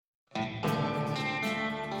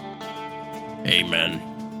Hey, man.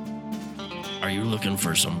 Are you looking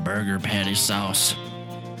for some burger patty sauce?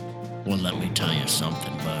 Well, let me tell you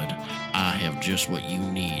something, bud. I have just what you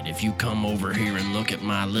need. If you come over here and look at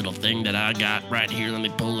my little thing that I got right here, let me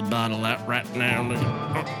pull the bottle out right now.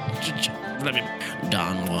 Let me...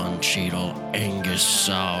 Don Juan Cheeto Angus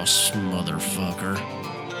sauce, motherfucker.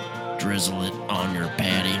 Drizzle it on your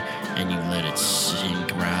patty, and you let it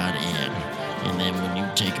sink right in. And then when you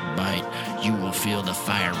take a bite, you will feel the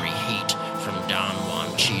fiery heat from Don Juan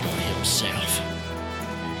Cheeto himself.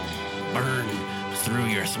 Burn through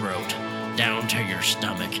your throat, down to your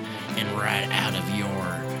stomach, and right out of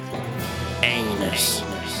your anus.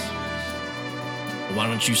 Why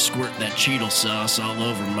don't you squirt that Cheeto sauce all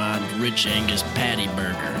over my rich Angus patty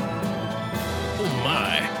burger? Oh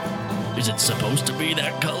my, is it supposed to be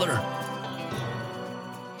that color?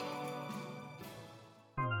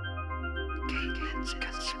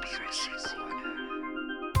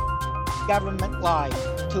 Government lied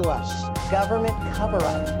to us. Government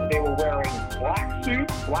cover-up. They were wearing black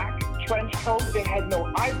suits, black trench coats. They had no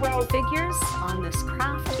eyebrows. Figures on this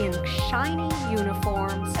craft in shiny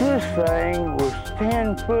uniforms. This thing was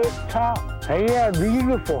 10 foot tall. He had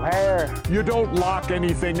beautiful hair. You don't lock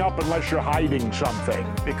anything up unless you're hiding something.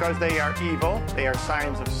 Because they are evil, they are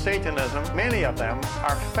signs of Satanism. Many of them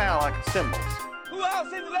are phallic symbols. Who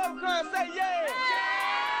else in the love crowd say yeah?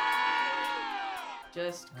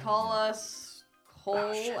 Just call us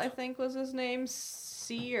Cole, I think was his name,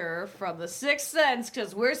 Seer from The Sixth Sense,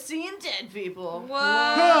 because we're seeing dead people.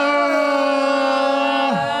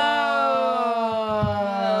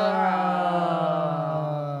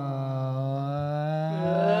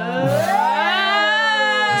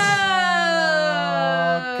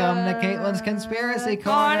 Welcome to Caitlin's Conspiracy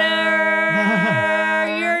Corner.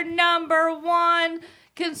 Your number one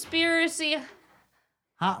conspiracy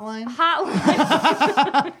Hotline?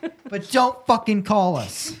 hotline. But don't fucking call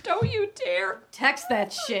us. Don't you dare text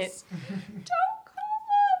that shit. Don't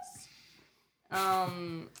call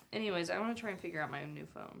us. Anyways, I want to try and figure out my new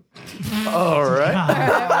phone. All right.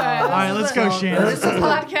 All right, let's go, Shannon. This is a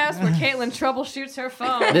podcast where Caitlin troubleshoots her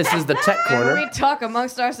phone. This is the tech And corner. we talk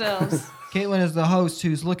amongst ourselves. Caitlin is the host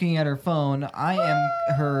who's looking at her phone. I am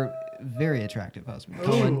her very attractive husband,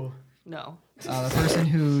 Colin. No. The person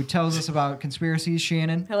who tells us about conspiracies,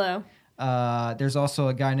 Shannon. Hello. There's also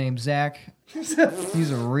a guy named Zach. He's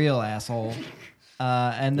a real asshole.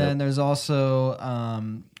 And then there's also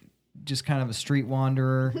just kind of a street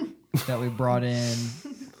wanderer that we brought in.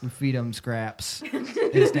 We feed him scraps.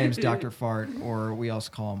 His name's Dr. Fart, or we also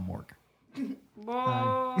call him Mork.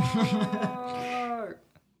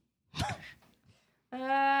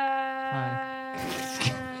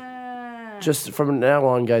 Just from now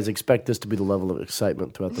on, guys, expect this to be the level of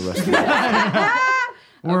excitement throughout the rest of the day.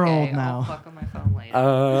 We're Okay, old I'll now. fuck on my phone later.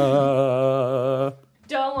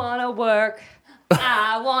 Don't wanna work.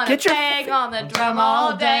 I wanna Get your bang on the drum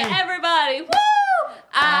all day. Everybody, woo!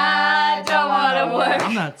 I don't wanna work.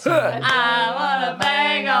 I'm not saying I wanna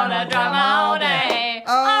bang on the drum all day.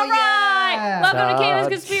 Oh, All right. yeah. Welcome to Caitlin's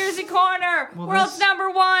Todd. Conspiracy Corner, Well, world's this- number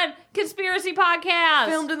one conspiracy podcast.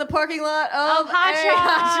 Filmed in the parking lot of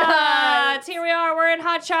Hot Shots. Here we are. We're in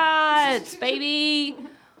Hot Shots, baby.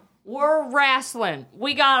 We're wrestling.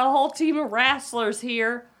 We got a whole team of wrestlers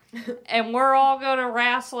here, and we're all going to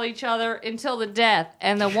wrestle each other until the death.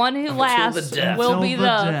 And the one who lasts will be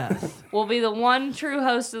will be the one true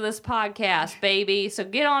host of this podcast, baby. So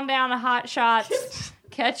get on down to Hot Shots.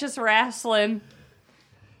 Catch us wrestling.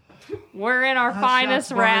 We're in our Hot finest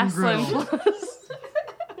Shots Bar and wrestling Grill. place.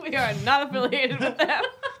 We are not affiliated with them.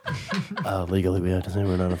 Legally, we have to say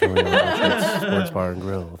we're not affiliated with Sports Bar and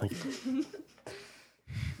Grill. Thank you.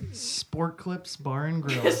 Sport Clips Bar and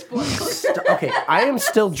Grill. Okay, I am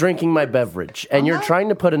still drinking my beverage, and you're trying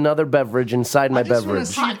to put another beverage inside my I just want beverage.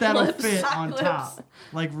 to see if that'll Clips, fit hot on clips. top.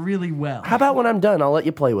 Like, really well. How about when I'm done, I'll let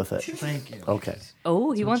you play with it. Thank you. Okay.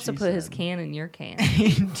 Oh, he wants to she put his said. can in your can. He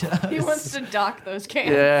does. He wants to dock those cans.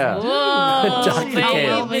 Yeah. Whoa, Dock the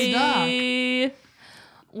can. baby.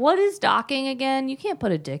 What is docking again? You can't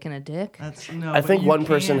put a dick in a dick. That's, no, I but think you one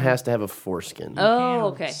person can- has to have a foreskin.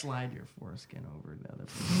 Oh, can okay. Slide your foreskin over the other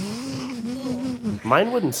person.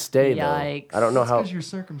 Mine wouldn't stay, though. Yikes. I don't know how. Because you're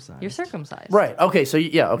circumcised. You're circumcised. Right. Okay. So,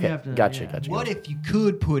 yeah. Okay. have to- Gotcha. yeah. Gotcha. What if you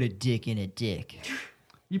could put a dick in a dick?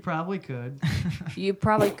 You probably could. You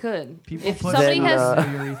probably could. People If put somebody Then, has,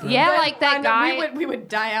 your urethra. yeah, But like that I know guy. we would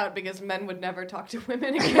die out because men would never talk to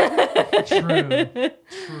women again. True.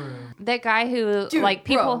 That guy who Dude, like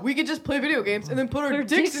people. bro, we could just play video games and then put our Put our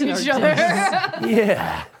dicks dicks in in each our other.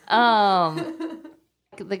 Yeah.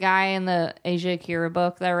 The guy in the Asia Akira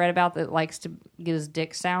book that I read about that likes to get his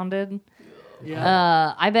dick sounded.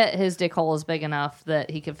 I bet his dick hole is big enough that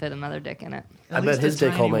he could fit another dick in it. I bet his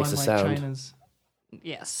dick hole makes a sound.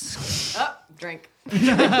 Yes. Oh, drink.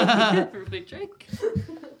 Everybody drink.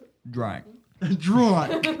 Drunk.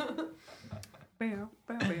 Drunk.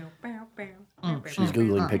 She's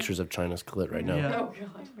Googling pictures of China's clit right now. Oh,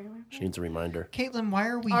 God. She needs a reminder. Caitlin, why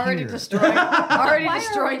are we Already here? destroying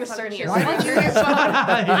the search here? history.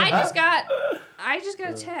 I just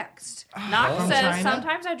got a text. Oh. Knox From says China?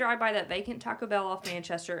 sometimes I drive by that vacant Taco Bell off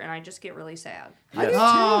Manchester and I just get really sad. Yes.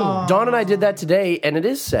 Dawn and I did that today, and it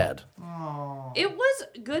is sad. It was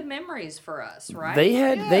good memories for us, right? They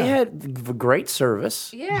had great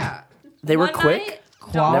service. Yeah. They were One quick. night,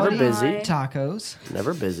 Quality Never busy. tacos.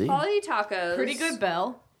 Never busy. Quality tacos. Pretty good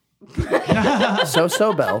bell.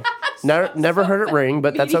 So bell. Never heard it ring,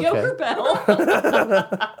 but that's Mediocre okay. bell.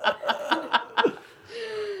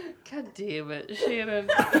 God damn it, Shannon.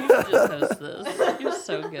 You should just host this. You're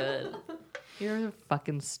so good. You're a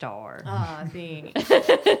fucking star. Ah, thanks.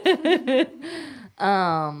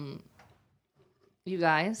 You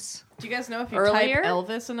guys. Do you guys know if you Earlier? type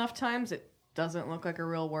Elvis enough times, it doesn't look like a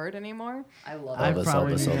real word anymore? I love Elvis,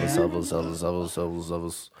 probably Elvis, do Elvis, that.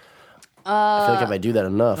 Elvis. I feel like if I do that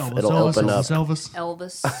enough, it'll open up.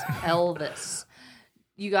 Elvis.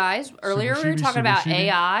 You guys, earlier we were talking about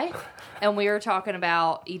AI, and we were talking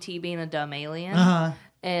about E.T. being a dumb alien,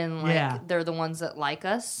 and like they're the ones that like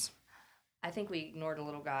us. I think we ignored a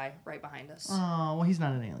little guy right behind us. Oh, well, he's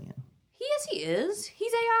not an alien. Yes, he is.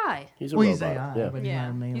 He's AI. He's a Well, robot. he's AI, yeah. but he's not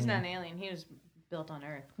an alien. He's not an alien. He was built on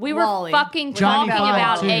Earth. We were Wall-E. fucking Johnny talking 5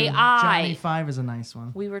 about too. AI. Johnny 5 is a nice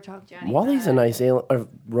one. We were talking. Wally's a nice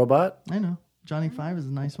robot. I know. Johnny 5 is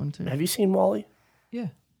a nice one too. Have you seen Wally? Yeah.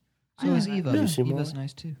 So is Eva. Have you seen Eva's Wall-E?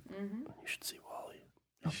 nice too. You should see Wally.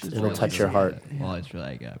 It'll touch your heart. Well, it's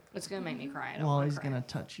really good. It's gonna make me cry. Well, he's gonna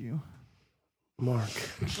touch you. Mark.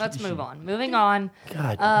 Let's move on. Moving on.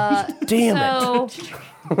 God damn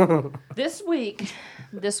it. This week.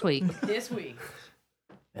 And this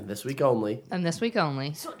week only. And this week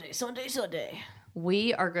only. Sunday.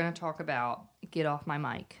 We are going to talk about Get Off My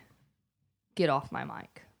Mic. Get off my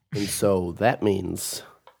mic. And so that means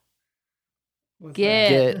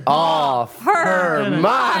Get off her mic.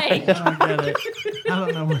 I don't get it. I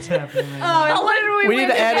don't know what's happening right now. We need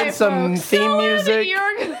to add in some theme music.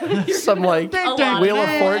 Some like Wheel of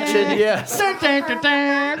Fortune. Yes.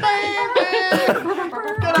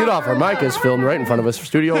 Get Off Her Mic is filmed right in front of us for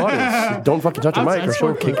studio audience. Don't fucking touch a mic or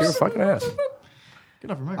she'll kick your fucking ass.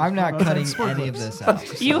 I'm not cutting any of this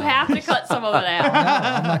out. You have to cut some of it out. No,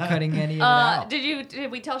 I'm not cutting any of it out. Did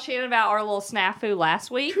we tell Shannon about our little snafu last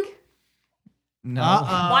week? No.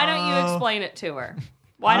 Why don't you explain it to her?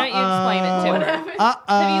 Why don't you explain it to her?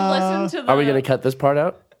 Have you listened to the... Are we going to cut this part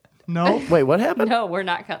out? No. Wait, what happened? No, we're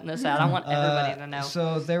not cutting this out. I want everybody to know.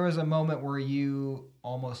 So there was a moment where you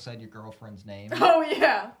almost said your girlfriend's name. Oh,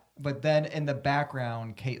 yeah. But then in the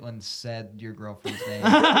background, Caitlin said your girlfriend's name,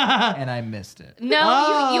 and I missed it.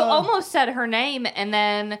 No, you almost said her name, and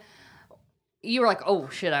then you were like, oh,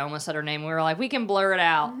 shit, I almost said her name. We were like, we can blur it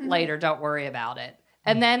out later. Don't worry about it.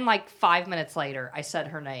 And then, like, 5 minutes later, I said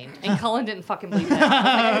her name, and Cullen didn't fucking believe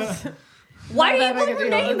that. Why did you put her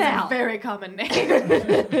name out? It's a very common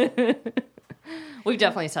name. We've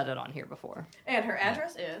definitely said it on here before. And her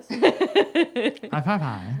address is...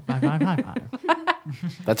 High.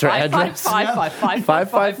 That's her address.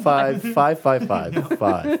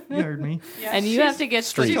 555. You heard me. Yeah, and you have to get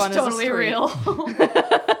Street. which one She's is a totally street. real.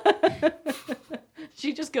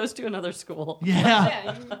 She just goes to another school.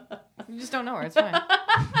 Yeah. You just don't know her. It's fine.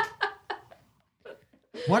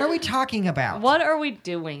 What are we talking about? What are we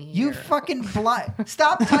doing here? You fucking blind.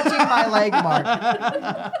 Stop touching my leg, Mark.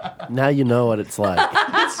 Now you know what it's like.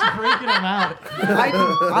 It's freaking him out.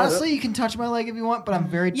 Honestly, you can touch my leg if you want, but I'm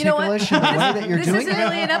very You know what? ticklish in the way that you're This doing isn't it.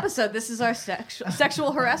 really an episode. This is our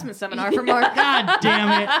sexual harassment seminar for Mark. God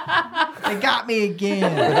damn it. They got me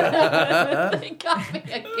again. They got me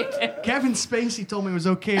again. Kevin Spacey told me it was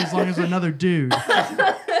okay as long as another dude.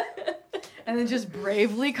 And then just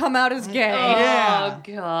bravely come out as gay. Oh,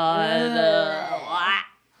 God.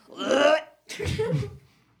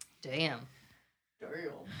 Damn.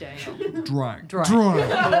 Drunk. Drunk.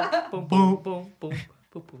 Drunk. Boom, boom, boom, boom.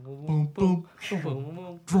 Boom, Boom, boom.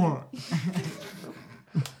 boom. Drunk.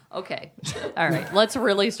 Okay. All right. Let's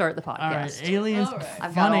really start the All right. podcast. Aliens.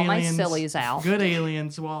 I've Fun got all my aliens, sillies out. Good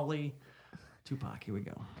aliens. Wally. Tupac. Here we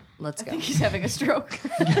go. Let's I go. think he's having a stroke.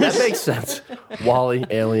 That makes sense. Wally,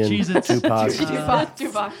 Alien, Jesus. Tupac,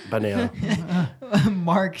 Tupac. Banana.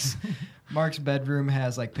 Mark's bedroom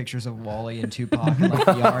has like pictures of Wally and Tupac and like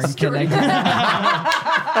yarn connected.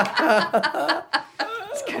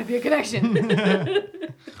 It's gotta be a connection.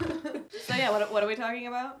 So yeah, what are we talking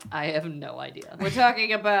about? I have no idea. We're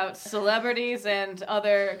talking about celebrities and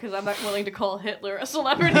other, because I'm not willing to call Hitler a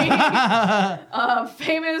celebrity,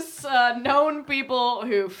 famous, known people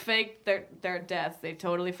who faked their deaths. They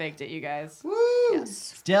totally faked it, you guys. Woo! Yes.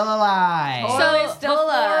 Still alive. So, still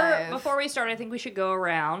alive. Before we start, I think we should go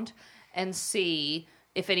around and see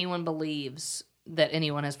if anyone believes that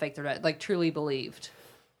anyone has faked their death, like truly believed.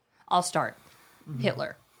 I'll start.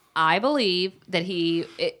 Hitler. I believe that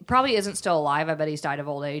it probably isn't still alive. I bet he's died of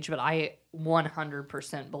old age, but I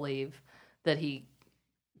 100% believe that he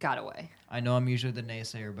got away. I know I'm usually the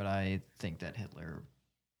naysayer, but I think that Hitler.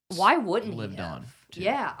 Why wouldn't lived he have? on? Too.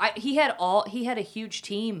 Yeah, he had a huge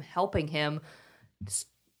team helping him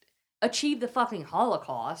achieve the fucking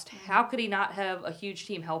Holocaust. How could he not have a huge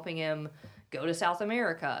team helping him go to South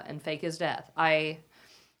America and fake his death? I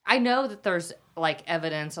know that there's like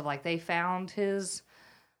evidence of like they found his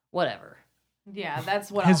whatever. Yeah,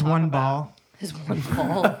 that's what his I'll talk one about. ball. His one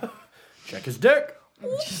ball. Check his dick.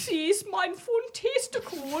 Oopsies, mein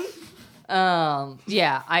testicle.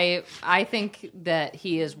 Yeah, I think that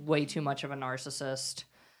he is way too much of a narcissist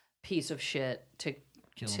piece of shit to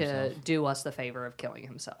do us the favor of killing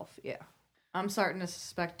himself. Yeah. I'm starting to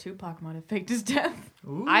suspect Tupac might have faked his death.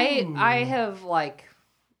 Ooh. I have like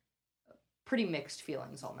pretty mixed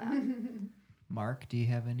feelings on that. Mark, do you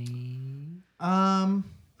have any?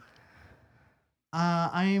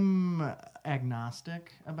 I'm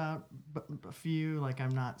agnostic about a few. Like,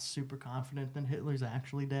 I'm not super confident that Hitler's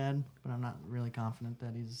actually dead, but I'm not really confident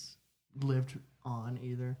that he's lived on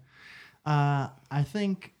either. I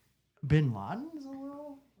think Bin Laden is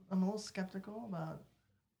I'm a little skeptical about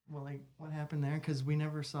what happened there, because we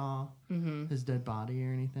never saw his dead body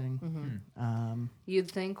or anything.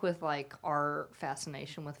 You'd think with like our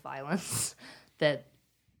fascination with violence that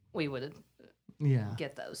we would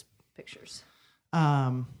get those pictures. So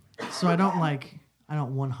I don't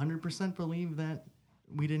 100% believe that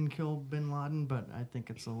we didn't kill Bin Laden, but I think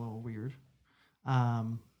it's a little weird.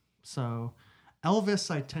 So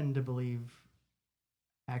Elvis, I tend to believe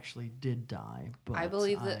actually did die, but I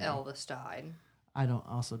believe that Elvis died. I don't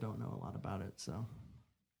know a lot about it, so.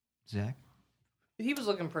 Zach? He was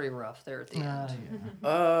looking pretty rough there at the end.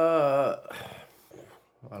 Yeah.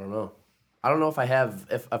 I don't know. I don't know if I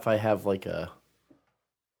have like a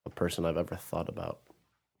person I've ever thought about.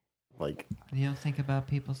 Like, you don't think about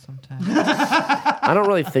people sometimes. I don't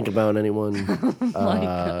really think about anyone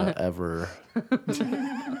ever.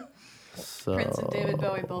 So, Prince and David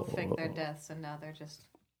Bowie both faked their deaths, and now they're just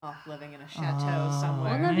off living in a chateau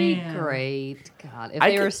somewhere. Wouldn't that be great? God, if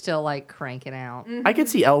they were still like cranking out. I could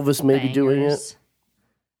see Elvis maybe doing it.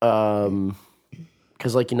 bangers.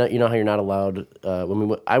 Because like you know how you're not allowed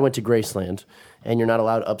I went to Graceland, and you're not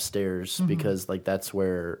allowed upstairs because like that's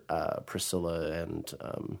where Priscilla and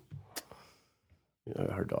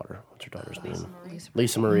her daughter, what's her daughter's name?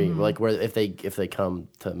 Lisa Marie. Like where if they come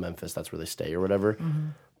to Memphis, that's where they stay or whatever.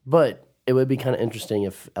 But it would be kind of interesting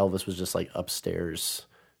if Elvis was just like upstairs,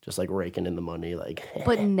 just like raking in the money, like.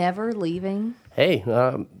 But never leaving. Hey,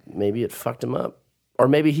 maybe it fucked him up, or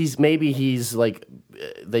maybe he's like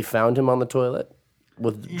they found him on the toilet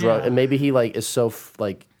with drug, and maybe he like is so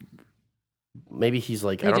like. Maybe he's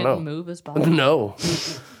like, I don't know. Move his body. No,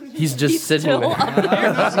 he's just sitting there.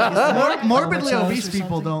 Morbidly obese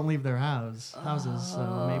people don't leave their houses,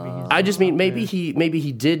 so maybe he's. I just mean maybe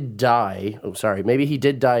he did die. Oh, sorry. Maybe he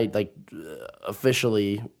did die like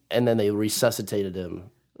officially, and then they resuscitated him,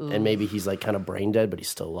 and maybe he's like kind of brain dead, but he's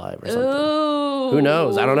still alive or something. Ooh. Who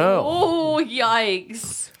knows? I don't know. Oh,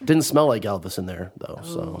 yikes! Didn't smell like Elvis in there though,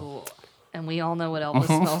 so. Ooh. And we all know what Elvis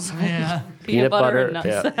smells like. Yeah. Peanut butter and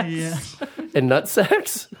nutsacks. And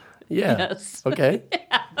nutsacks? Yeah. Yes. Okay.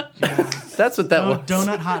 Yeah. That's what that was.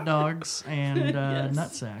 Donut hot dogs and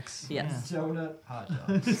nutsacks. Yes. Yeah. Donut hot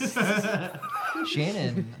dogs.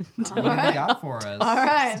 Shannon, what do you got for us? All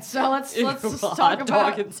right, so let's just talk about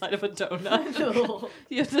dog inside of a donut.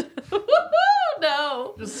 You have to.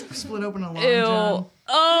 No. Just split open a long Ew. john.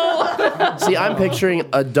 Oh. See, I'm picturing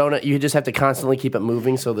a donut. You just have to constantly keep it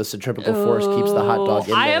moving so the centripetal force keeps the hot dog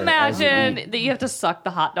in I there. imagine that you have to suck the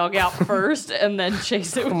hot dog out first and then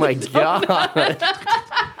chase it with Oh my the donut.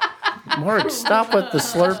 God. Mark, stop with the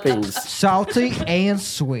slurpings. Salty and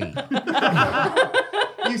sweet.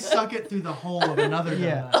 You suck it through the hole of another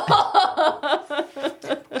donut.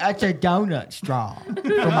 That's a donut straw for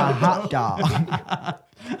my hot dog.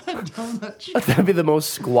 That'd be the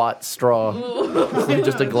most squat straw.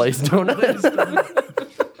 Just a glazed donut.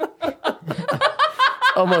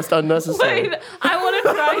 Almost unnecessary. Wait, I want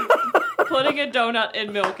to try putting a donut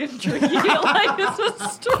in milk and drinking it like it's a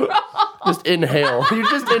straw. Just inhale. You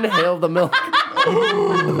just inhale the milk.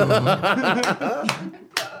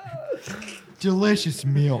 Delicious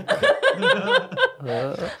milk. I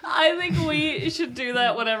think we should do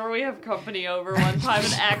that whenever we have company over one time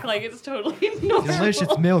and act like it's totally normal.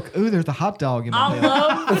 Delicious milk. Ooh, there's a hot dog in my I milk.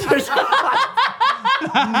 love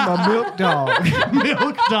My milk dog.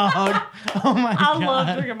 Milk dog. Oh my I god. love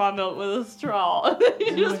drinking my milk with a straw.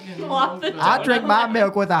 You just flop the I drink my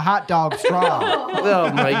milk with a hot dog straw.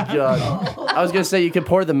 Oh my god! I was gonna say you could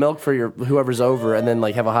pour the milk for your whoever's over, and then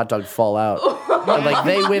like have a hot dog fall out, and like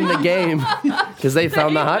they win the game because they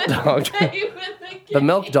found the hot dog, the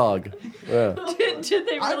milk dog. Yeah. Did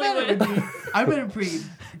they really win? I bet it'd be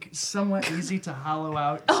somewhat easy to hollow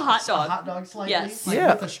out A hot dog. a hot dog slightly, Yes. like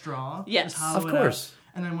Yeah. with a straw. Yes. Just hollow Of it out. course.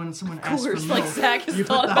 And then when someone asks for course, milk, like Zach has you put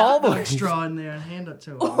thought the about hot dog Always. straw in there and hand it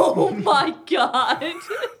to him. Oh my god.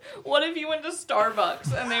 What if you went to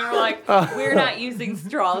Starbucks and they were like, we're not using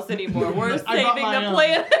straws anymore. We're I brought saving my the own."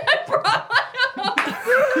 planet. I brought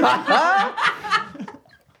my own.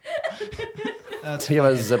 You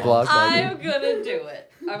have a Ziploc I'm bag. gonna do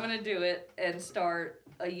it. I'm gonna do it and start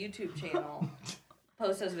a YouTube channel.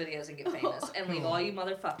 Post those videos and get famous and leave all you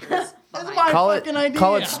motherfuckers behind. my Call fucking idea.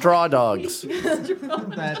 Call it Straw Dogs.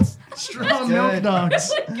 That's straw milk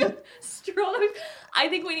dogs. Straw. I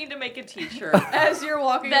think we need to make a t-shirt. As you're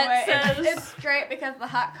walking That away, says- it's great because the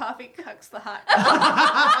hot coffee cooks the hot.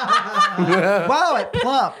 wow, it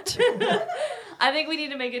plumped. I think we need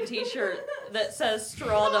to make a t-shirt that says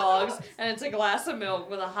Straw Dogs and it's a glass of milk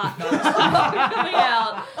with a hot dog coming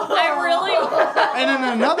out. I really And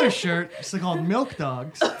then another shirt, it's called Milk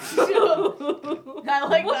Dogs. I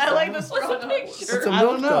like the straw What's a dog. picture? It's a I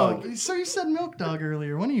milk don't know. dog. So you said Milk Dog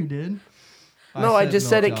earlier. One of you did. No, I just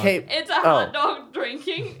said it milk dog. came. It's a hot dog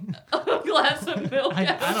drinking a glass of milk. I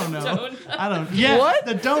out of don't know. donut. I don't. Yeah, What?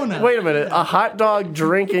 the donut. Wait a minute. A hot dog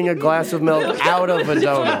drinking a glass of milk out of a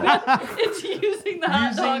donut. It's using the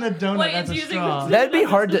hot Using dog. the donut Wait, as it's a using straw. the- That'd be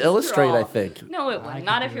hard to the illustrate, straw. I think. No, it wouldn't.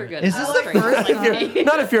 Not if you're good. Is at this the illustrating. first- Like me.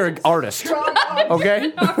 Not if you're an artist.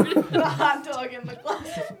 Okay? The hot dog in the glass.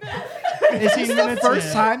 Is this the minutes first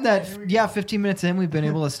in. time that 15 minutes in we've been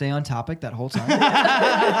able to stay on topic that whole time?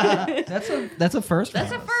 That's a first. That's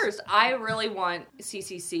for a us. first. I really want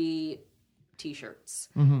CCC t-shirts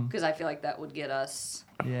because I feel like that would get us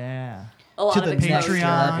Yeah. a lot To of the next exposure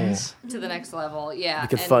Patreons. to the next level. Yeah, You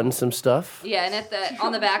could and, fund some stuff. Yeah, and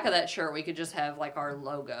on the back of that shirt, we could just have like our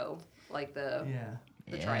logo, like the Yeah.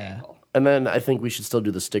 triangle. And then I think we should still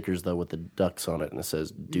do the stickers, though, with the ducks on it. And it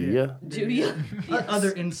says, do ya? Do you?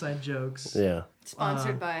 Other inside jokes. Yeah.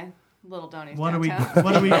 Sponsored by Little Donnie's What do we? Downtown.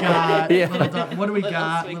 What do we got? Yeah. What do we What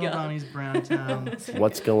got? else we Little got? Donnie's Browntown.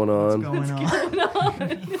 What's going on? Going on?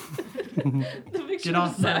 The picture Get of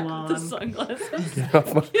off my Zach lawn. with the sunglasses.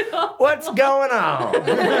 What's going on?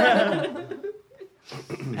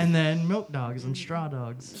 And then milk dogs and straw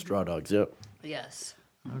dogs. Straw dogs, yep. Yes.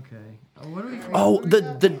 Okay. What do we? Oh,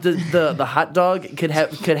 the hot dog could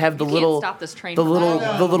have the Can't little stop this train. the from little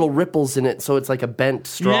going. the little ripples in it, so it's like a bent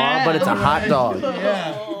straw, Yeah, but it's a hot dog.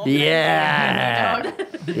 Yeah. Yeah,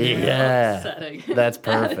 yeah, Upsetting. that's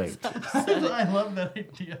perfect. I love that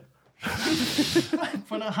idea.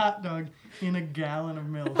 Put a hot dog in a gallon of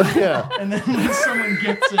milk. Yeah, And then when someone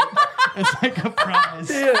gets it, it's like a prize.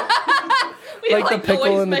 We like the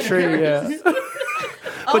pickle in the tree. noisemakers. Yeah,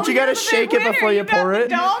 but you gotta shake it before you pour it.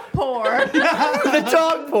 Dog pour. The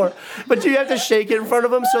dog pour, but you have to shake it in front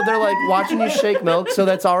of them, so they're like watching you shake milk. So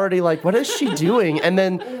that's already like, what is she doing? And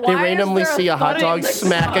then they Why is randomly there a see a hot thudding dog that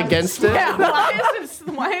smack sounds- against it. Yeah,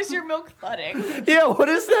 why is your milk thudding? Yeah, what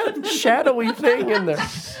is that shadowy thing in there?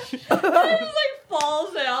 It just like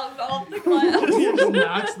falls out off the glass. It just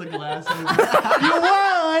knocks the glass over. You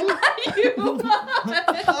won!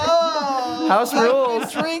 Oh, House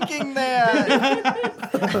rules. drinking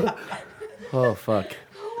that. Oh fuck.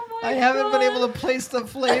 I haven't been able to place the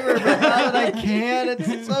flavor, but now that I can,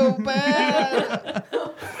 it's so bad.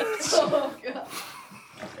 Oh, God.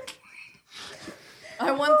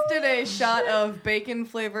 I once did a shot of bacon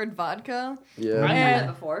flavored vodka. Yeah. I've had And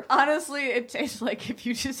that before. honestly, it tastes like if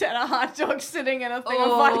you just had a hot dog sitting in a thing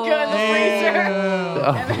Oh. of vodka in the freezer.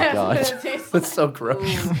 Oh And my that's god. what it tastes like. That's so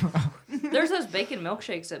gross. There's those bacon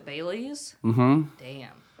milkshakes at Bailey's. Mm-hmm. Damn,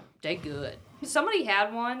 they good. Somebody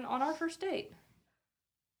had one on our first date.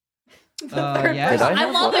 Yeah. Did I? I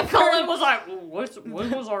love that Colin was like,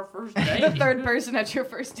 when was our first The date? third person at your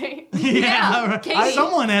first date. Yeah, Katie.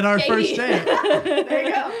 Someone at our Katie. first date. There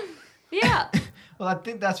you go. Yeah. Well, I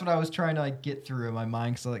think that's what I was trying to like get through in my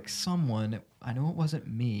mind. Cause like someone, I know it wasn't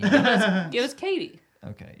me. It was Katie.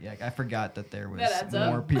 Okay, yeah, I forgot that there was That adds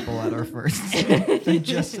up. more people at our first date than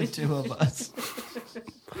just the two of us.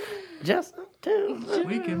 Just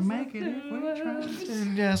We can make it if we try.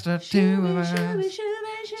 Just a two of us.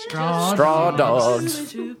 Straw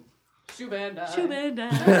dogs. Shoe band.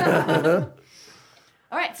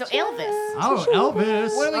 All right, so Elvis. Oh,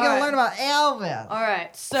 Elvis. What are we going to learn about Elvis? All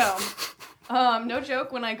right, so, no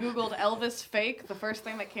joke, when I Googled Elvis fake, the first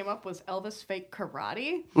thing that came up was Elvis fake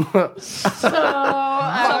karate. So,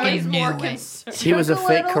 I was more concerned. He was a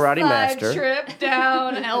fake karate master. Trip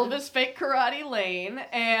down Elvis fake karate lane,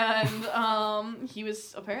 and he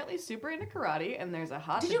was apparently super into karate, and there's a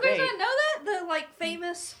hot Did debate. you guys not know that? The, like,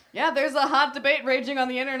 famous... Yeah, there's a hot debate raging on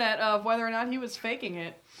the internet of whether or not he was faking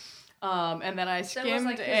it. And then I skimmed That was,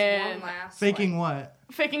 like, his and... one last, Faking what?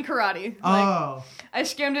 Faking karate. Oh. I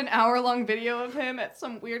skimmed an hour-long video of him at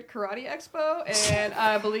some weird karate expo, and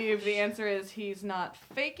I believe the answer is he's not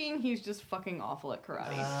faking, he's just fucking awful at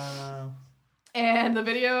karate. And the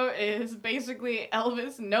video is basically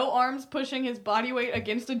Elvis, no arms, pushing his body weight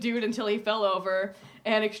against a dude until he fell over,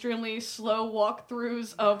 and extremely slow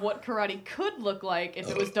walkthroughs of what karate could look like if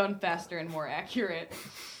it was done faster and more accurate.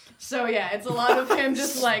 So yeah, it's a lot of him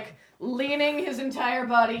just like leaning his entire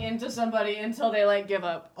body into somebody until they like give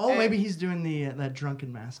up. Oh, And maybe he's doing that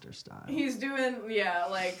drunken master style. he's doing, yeah,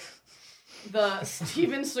 like the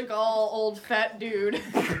Steven Seagal old fat dude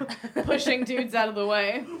pushing dudes out of the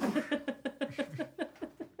way.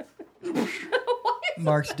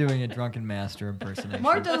 Mark's doing a drunken master impersonation.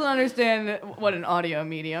 Mark doesn't understand what an audio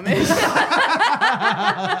medium is.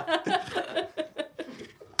 I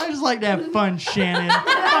just like to have fun, Shannon.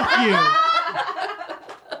 Fuck you.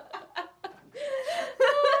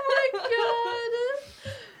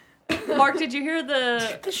 Mark, did you hear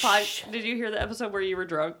the episode where you were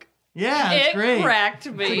drunk? Yeah, it's great. It cracked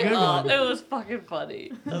me It's a good up. one. It was fucking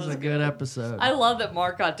funny. That was a good episode. I love that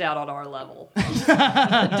Mark got down on our level.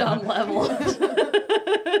 The dumb level.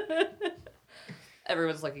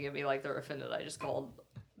 Everyone's looking at me like they're offended. I just called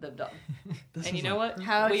them dumb. And you know what?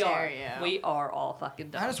 How we dare are. you. We are all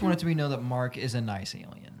fucking dumb. I just wanted to be know that Mark is a nice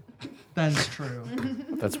alien. That's true.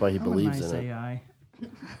 That's why he I'm believes a nice in it. AI.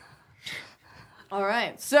 All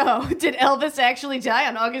right, so did Elvis actually die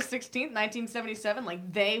on August 16th, 1977,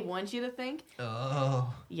 like they want you to think?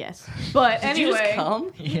 Oh. Yes. But Did you just anyway.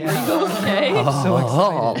 come? Yeah. Are you okay? So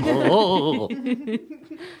excited.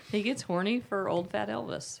 He gets horny for old fat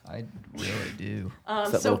Elvis. I really do.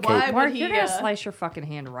 So why Mark, would he... you're gonna slice your fucking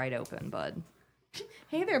hand right open, bud.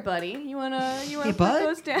 Hey there, buddy. You wanna Hey, put bud,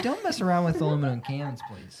 those down? don't mess around with aluminum cans,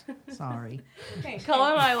 please. Sorry. Hey,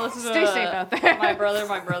 Cullen and I listen to Stay safe out there. my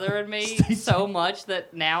brother and me so much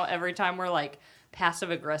that now every time we're like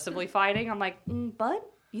passive aggressively fighting, I'm like, bud,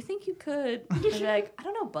 you think you could? And they're like, I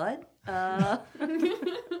don't know, bud.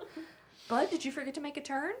 Bud, did you forget to make a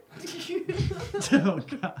turn? Oh,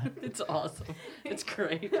 God. It's awesome. It's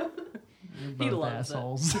great. You're He both loves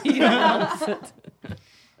assholes. it. He loves it.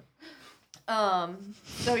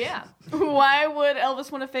 So yeah. Why would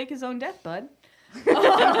Elvis want to fake his own death, bud?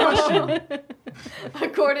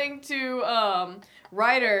 According to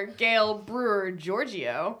writer Gail Brewer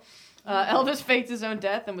Giorgio, Elvis faked his own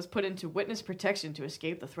death and was put into witness protection to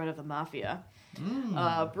escape the threat of the mafia.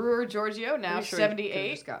 Brewer Giorgio, now Pretty sure he could've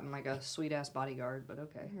 78. just gotten like a sweet ass bodyguard, but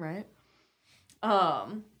okay. Right.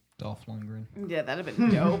 Dolph Lundgren. Yeah, that'd have been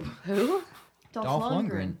dope. Who? Dolph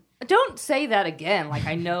Lundgren. Don't say that again. Like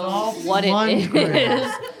I know Dolph what Lundgren. it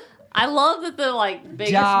is. I love that the like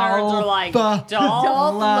biggest nerds are like Dolph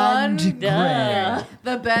Dolph Lundgren. Duh.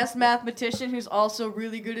 The best mathematician who's also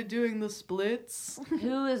really good at doing the splits.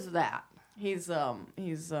 Who is that? He fought in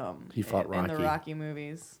the Rocky. Rocky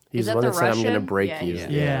movies. He's Is the that one the that said, I'm going to Russian? break Yeah, you.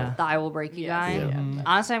 Yeah. The I will break you guy. Yeah.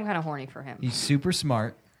 Honestly, I'm kind of horny for him. He's super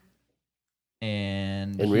smart.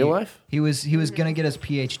 And In real life? he was gonna get his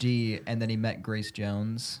PhD, and then he met Grace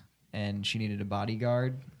Jones, and she needed a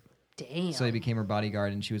bodyguard. Damn. So he became her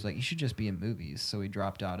bodyguard, and she was like, "You should just be in movies." So he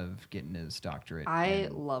dropped out of getting his doctorate. I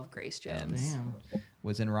and love Grace Jones. Damn.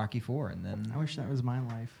 was in Rocky 4, and then I wish that was my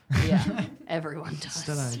life. Yeah, everyone does.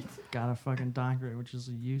 Instead, I got a fucking doctorate, which is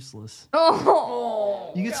useless.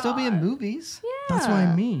 Oh, you could still be in movies. Yeah. That's what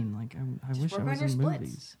I mean. Like, I wish work I on was your in splits.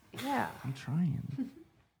 movies. Yeah, I'm trying.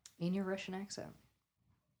 in your Russian accent.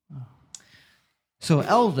 So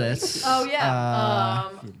Elvis. Oh yeah.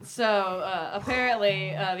 Apparently,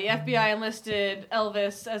 the FBI enlisted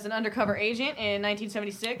Elvis as an undercover agent in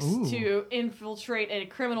 1976 Ooh. to infiltrate a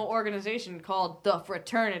criminal organization called the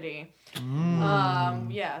Fraternity.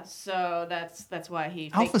 Yeah. So that's why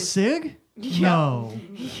he. Alpha faked his- Sig? Yeah. No.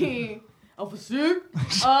 Alpha Sig.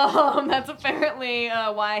 That's apparently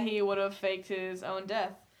why he would have faked his own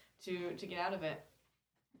death to get out of it.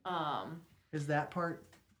 Is that part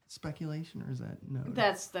speculation, or is that no?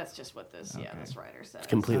 That's just what this this writer says.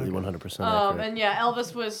 Completely 100% accurate. And yeah,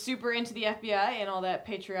 Elvis was super into the FBI and all that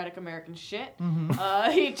patriotic American shit.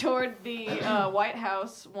 He toured the White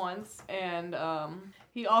House once, and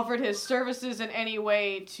he offered his services in any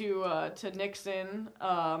way to Nixon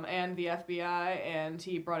and the FBI, and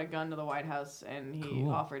he brought a gun to the White House, and he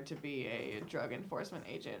offered to be a drug enforcement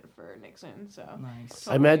agent for Nixon. So nice.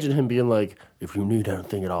 I imagine him being like, if you need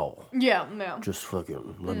anything at all, just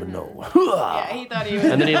fucking let me know. Yeah, he thought he was.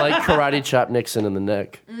 And then he like karate chopped Nixon in the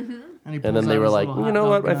neck. And then they were like, you know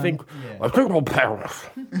what? I think we'll pass.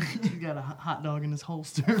 He's got a hot dog in his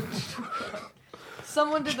holster.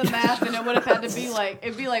 Someone did the math, and it would have had to be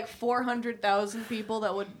it'd be like 400,000 people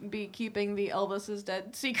that would be keeping the Elvis is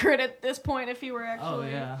dead secret at this point if he were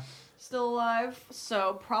actually still alive.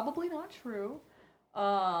 So probably not true.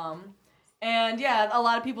 And yeah, a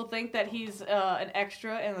lot of people think that he's an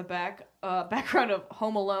extra in the background of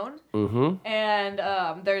Home Alone.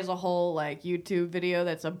 And there's a whole YouTube video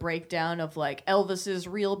that's a breakdown of Elvis's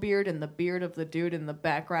real beard and the beard of the dude in the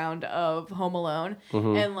background of Home Alone.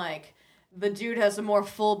 And the dude has a more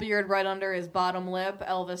full beard right under his bottom lip.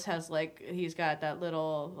 Elvis has he's got that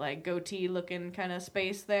little goatee looking kind of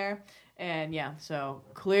space there. And yeah, so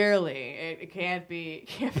clearly it can't be.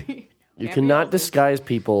 You cannot disguise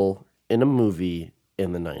people in a movie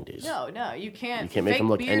in the 90s. No, you can't. You can't make them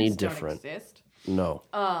look any different. Don't exist. No.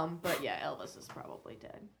 But yeah, Elvis is probably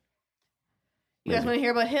dead. You guys want to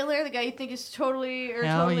hear about Hitler, the guy you think is totally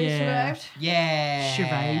survived? Yeah.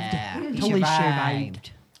 Survived. Totally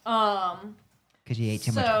survived. Because he ate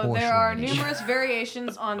too much So horse there are radish. numerous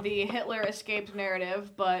variations on the Hitler escaped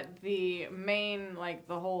narrative, but the main,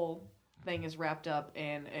 the whole thing is wrapped up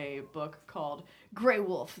in a book called Grey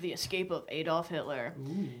Wolf, The Escape of Adolf Hitler.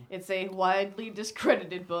 It's a widely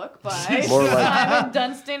discredited book by Simon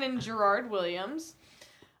Dunstan and Gerard Williams.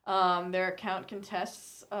 Their account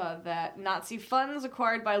contests that Nazi funds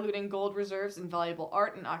acquired by looting gold reserves and valuable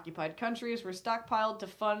art in occupied countries were stockpiled to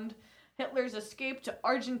fund Hitler's escape to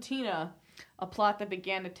Argentina, a plot that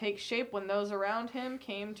began to take shape when those around him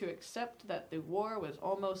came to accept that the war was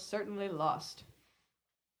almost certainly lost.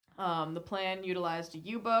 The plan utilized a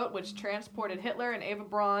U-boat, which transported Hitler and Eva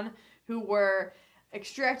Braun, who were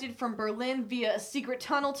extracted from Berlin via a secret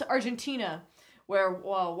tunnel to Argentina, where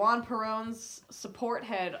Juan Perón's support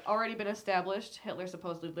had already been established. Hitler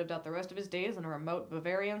supposedly lived out the rest of his days in a remote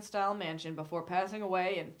Bavarian-style mansion before passing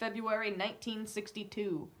away in February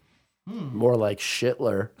 1962. More like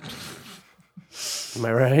Shitler. Am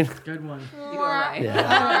I right? Good one. You are right.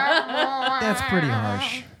 Yeah. That's pretty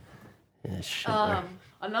harsh. Yeah, Shitler.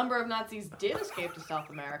 A number of Nazis did escape to South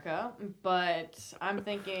America, but I'm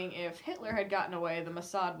thinking if Hitler had gotten away, the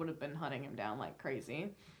Mossad would have been hunting him down like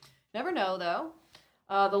crazy. Never know, though.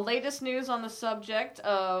 The latest news on the subject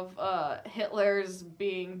of Hitler's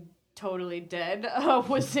being totally dead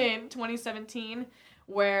was in 2017,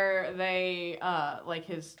 where they,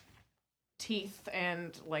 his teeth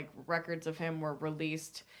and records of him were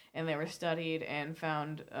released, and they were studied and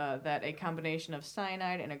found that a combination of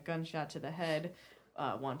cyanide and a gunshot to the head,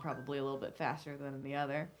 one probably a little bit faster than the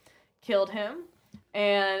other, killed him.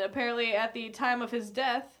 And apparently at the time of his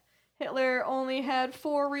death, Hitler only had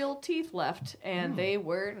 4 real teeth left, and they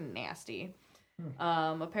were nasty.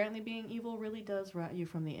 Apparently being evil really does rot you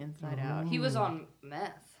from the inside out. He was on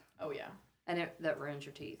meth. Oh, yeah. And that ruins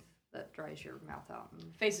your teeth. That dries your mouth out.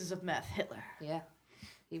 Faces of meth, Hitler. Yeah.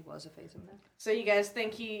 He was a face of meth. So you guys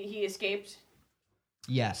think he escaped?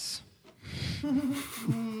 Yes.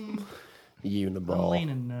 I'm Uniball.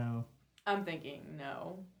 leaning no. I'm thinking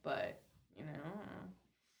no, but,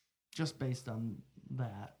 Just based on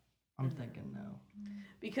that, I'm thinking no.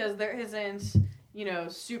 Because there isn't,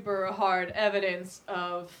 super hard evidence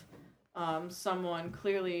of someone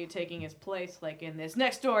clearly taking his place, like in this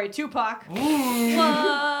next story, Tupac.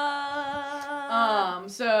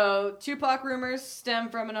 So Tupac rumors stem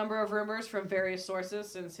from a number of rumors from various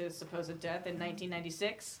sources since his supposed death in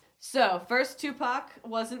 1996. So first, Tupac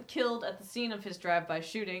wasn't killed at the scene of his drive-by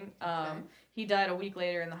shooting. He died a week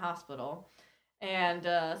later in the hospital. And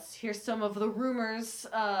here's some of the rumors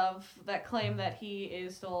that claim that he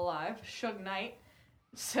is still alive. Suge Knight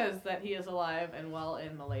says that he is alive and well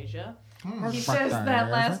in Malaysia. He says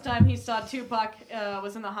that last time he saw Tupac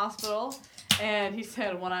was in the hospital, and he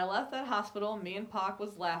said, when I left that hospital, me and Pac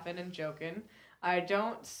was laughing and joking. I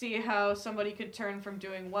don't see how somebody could turn from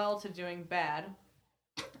doing well to doing bad.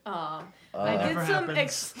 I did some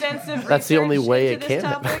extensive That's the only way into it this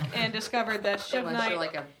can. topic and discovered that Suge Unless you're Knight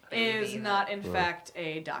like a baby is not, in fact,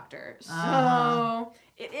 a doctor. So Uh-huh.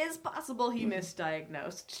 it is possible he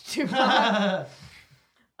misdiagnosed Tupac.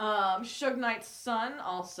 Suge Knight's son,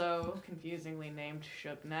 also confusingly named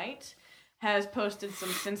Suge Knight, has posted some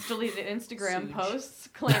since-deleted Instagram posts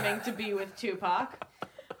claiming to be with Tupac.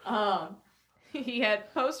 He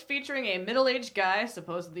had posts featuring a middle-aged guy,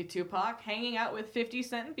 supposedly Tupac, hanging out with 50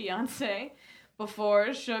 Cent and Beyonce, before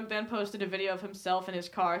Suge then posted a video of himself in his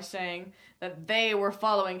car saying that they were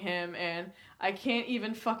following him, and I can't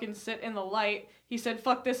even fucking sit in the light. He said,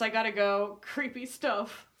 fuck this, I gotta go. Creepy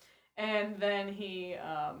stuff. And then he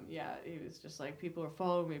was just like, people are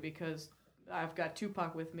following me because I've got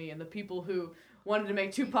Tupac with me, and the people who wanted to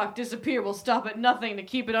make Tupac disappear will stop at nothing to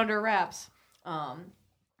keep it under wraps.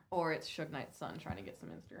 Or it's Suge Knight's son trying to get some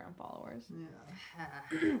Instagram followers.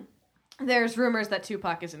 Yeah. There's rumors that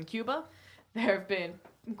Tupac is in Cuba. There have been,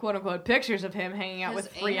 quote-unquote, pictures of him hanging out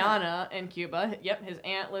with Rihanna in Cuba. Yep, his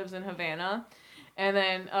aunt lives in Havana. And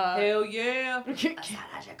then... hell yeah!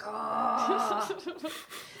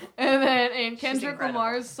 And then in Kendrick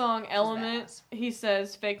Lamar's song Element, he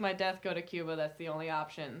says, fake my death, go to Cuba. That's the only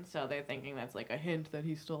option. So they're thinking that's like a hint that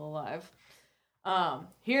he's still alive.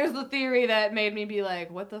 Here's the theory that made me be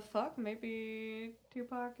like, what the fuck? Maybe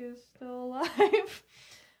Tupac is still alive?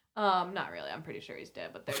 Not really. I'm pretty sure he's dead,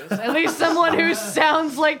 but there's at least someone who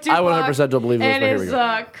sounds like Tupac. I 100% don't believe this, and but here we is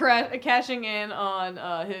go. cashing in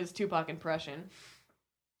on his Tupac impression.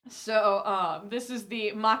 So, this is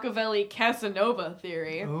the Machiavelli Casanova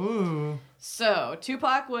theory. Ooh. So,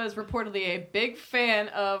 Tupac was reportedly a big fan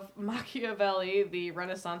of Machiavelli, the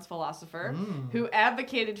Renaissance philosopher, who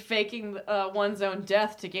advocated faking one's own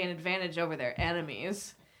death to gain advantage over their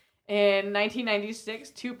enemies. In 1996,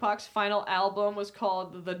 Tupac's final album was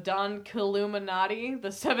called The Don Killuminati, The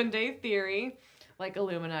 7-Day Theory, like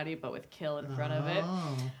Illuminati, but with kill in front of it.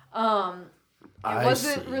 It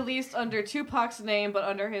wasn't released under Tupac's name, but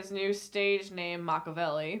under his new stage name,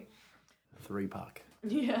 Machiavelli. 3-Pac.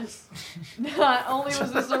 Yes. Not only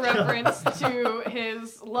was this a reference to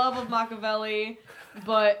his love of Machiavelli,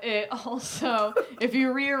 but it also, if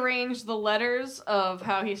you rearrange the letters of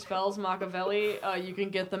how he spells Machiavelli, you can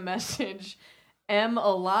get the message M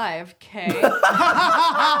alive K.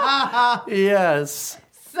 Yes.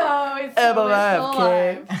 So it's M so alive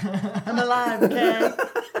K. I'm alive, K.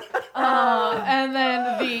 And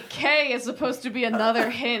then the K is supposed to be another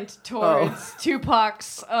hint towards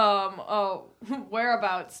Tupac's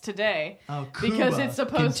whereabouts today. Oh, Cuba. Because it's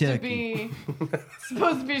supposed to be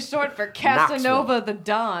short for Casanova the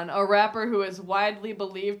Don, a rapper who is widely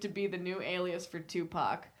believed to be the new alias for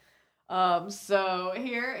Tupac. So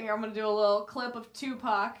here I'm gonna do a little clip of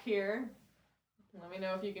Tupac here. Let me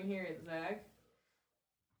know if you can hear it, Zach.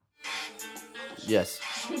 Yes.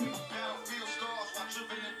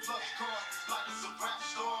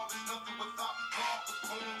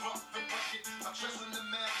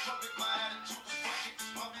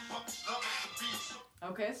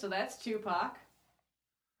 Okay, so that's Tupac.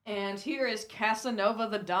 And here is Casanova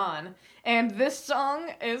the Don. And this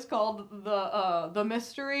song is called The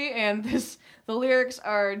Mystery, and the lyrics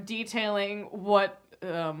are detailing what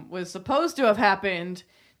was supposed to have happened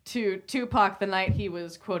to Tupac the night he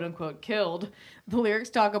was quote-unquote killed. The lyrics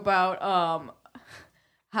talk about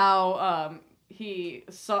how he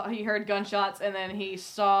heard gunshots, and then he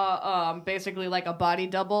saw basically like a body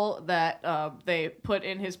double that they put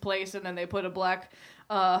in his place, and then they put a black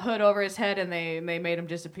hood over his head, and they made him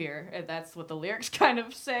disappear. And that's what the lyrics kind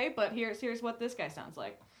of say, but here's what this guy sounds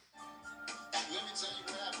like. Let me tell you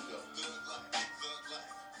what happened though. Thug life.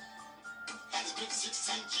 It's been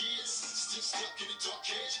 16 years, still stuck in a dark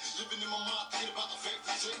cage, living in my mind, thinking about the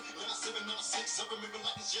faithful day. When I 796, I remember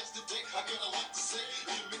like it's yesterday. I got a lot to say,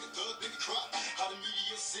 it'll make a thug nigga cry. How the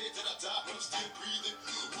media said that I died, but I'm still breathing.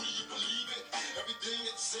 Who do you believe it? Everything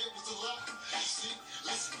that they said was a lie. You see,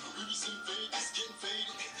 listen, we was in Vegas, getting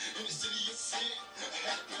faded in the city of sin. I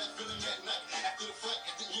had a bad feeling that night after the fight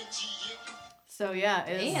at the MGM. So yeah,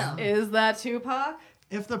 is that Tupac?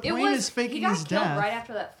 If the plane is faking his death, he got killed right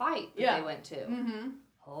after that fight that they went to. Mm-hmm.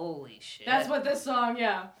 Holy shit! That's what this song,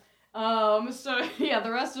 yeah. So yeah,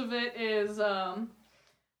 the rest of it is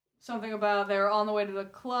something about they were on the way to the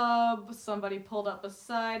club. Somebody pulled up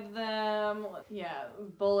beside them. Yeah,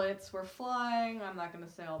 bullets were flying. I'm not gonna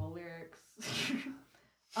say all the lyrics.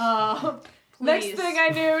 Next thing I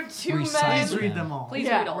knew, Please read them all. Please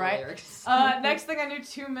read all the lyrics. Next thing I knew,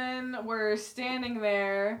 2 men were standing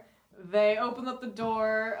there. They open up the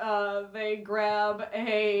door. They grab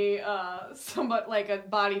a somewhat like a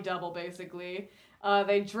body double, basically.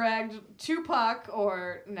 They dragged Tupac,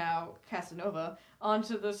 or now Casanova,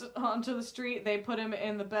 onto the street. They put him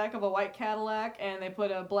in the back of a white Cadillac, and they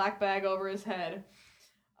put a black bag over his head.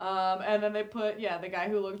 And then they put the guy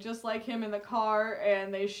who looked just like him in the car,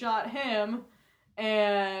 and they shot him.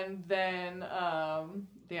 And then,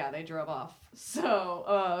 they drove off. So,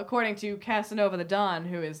 according to Casanova the Don,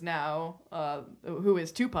 who is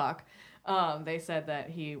Tupac, they said that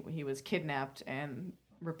he was kidnapped and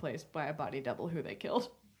replaced by a body double who they killed.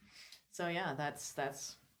 So yeah, that's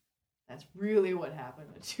really what happened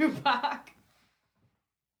to Tupac.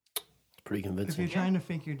 It's pretty convincing. If you're trying to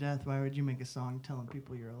fake your death, why would you make a song telling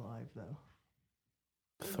people you're alive, though?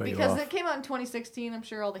 Because it came out in 2016. I'm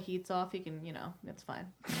sure all the heat's off. He can, it's fine.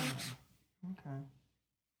 Okay.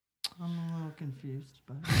 I'm a little confused,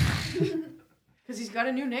 but... Because he's got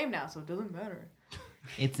a new name now, so it doesn't matter.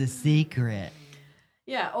 It's a secret.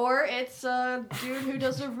 Yeah, or it's a dude who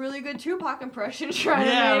does a really good Tupac impression trying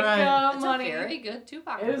to make money. It's a very good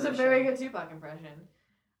Tupac impression. It was a very good Tupac impression.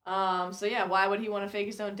 So yeah, why would he want to fake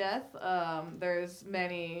his own death? There's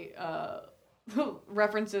many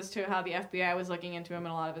references to how the FBI was looking into him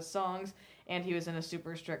in a lot of his songs, and he was in a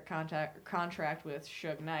super strict contract with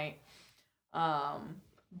Suge Knight.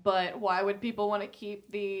 But why would people want to keep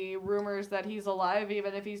the rumors that he's alive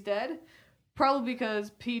even if he's dead? Probably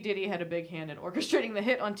because P. Diddy had a big hand in orchestrating the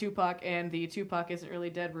hit on Tupac, and the Tupac isn't really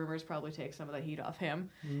dead rumors probably take some of the heat off him.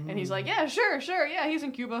 And he's like, yeah, sure, yeah, he's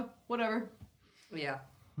in Cuba, whatever. Yeah.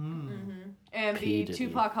 And P. the Diddy.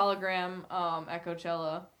 Tupac hologram at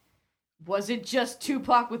Coachella, was it just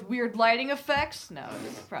Tupac with weird lighting effects? No, it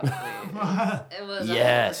was probably... It was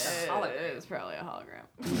Yes. It was probably a hologram.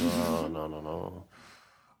 No.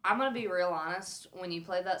 I'm going to be real honest. When you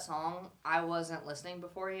played that song, I wasn't listening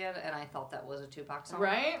beforehand, and I thought that was a Tupac song.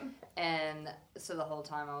 Right? And so the whole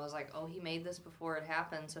time I was like, oh, he made this before it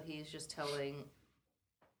happened, so he's just telling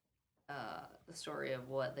the story of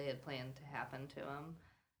what they had planned to happen to him.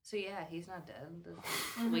 So yeah, he's not dead.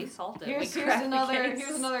 We solved it. Here's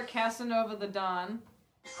another Casanova the Don.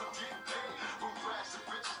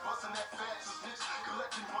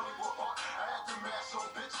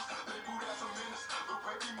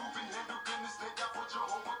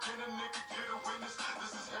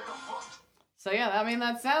 So yeah, I mean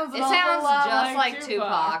that sounds. It sounds just like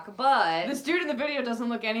Tupac, but this dude in the video doesn't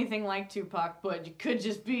look anything like Tupac, but it could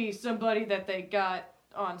just be somebody that they got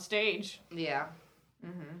on stage. Yeah.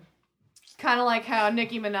 Kind of like how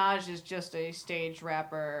Nicki Minaj is just a stage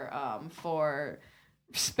rapper for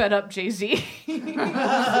sped up Jay-Z.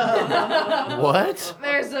 What?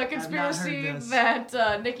 There's a conspiracy that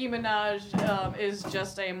Nicki Minaj is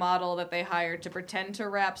just a model that they hired to pretend to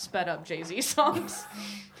rap sped up Jay-Z songs.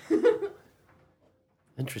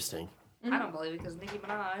 Interesting. I don't believe it because Nicki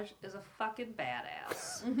Minaj is a fucking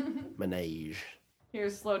badass. Minaj.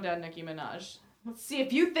 Here's slow down Nicki Minaj. Let's see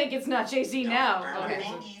if you think it's not Jay-Z now. Okay,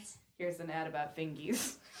 here's an ad about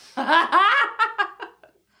fingies.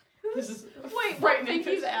 This is Wait, what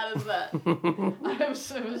Fingies ad is that? It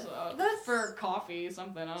was for coffee,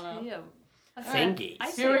 something, I don't know. Yeah. Fingies.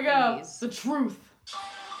 Here we go. The truth.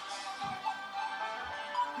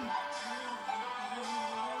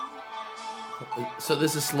 So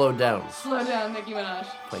this is slowed down. Slow down, Nicki Minaj.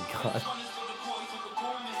 My God.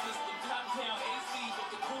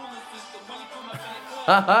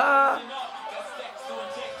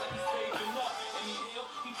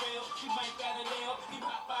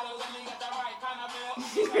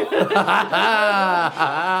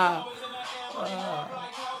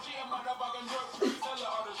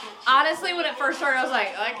 Honestly, when it first started, I was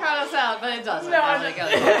like, that kind of sounds, but it doesn't. No, As it it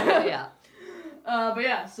goes doesn't. on. Yeah. But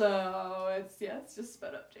yeah, so it's just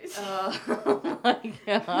sped up Jay-Z. Oh my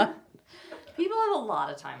God. People have a lot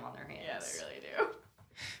of time on their hands. Yeah, they really do.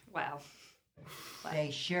 Wow.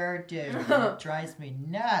 They sure do. It drives me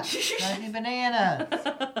nuts. Drives me bananas.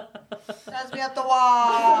 Drives me up the wall.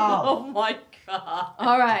 Oh my God.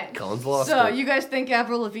 All right. Colin's lost So it. you guys think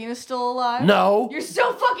Avril Lavigne is still alive? No. You're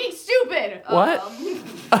so fucking stupid. What?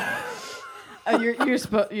 You're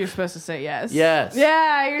supposed to say yes. Yes.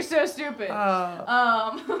 Yeah, you're so stupid.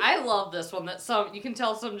 I love this one. That you can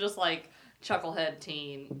tell some just like chucklehead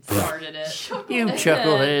teen started it. You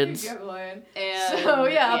chuckleheads. And So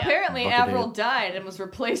yeah, apparently Bucket Avril head. died and was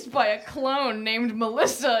replaced by a clone named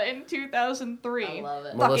Melissa in 2003. I love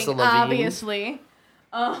it. Melissa Fucking Levine. obviously.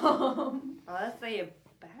 Oh, that's a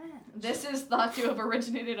bad. This is thought to have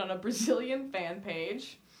originated on a Brazilian fan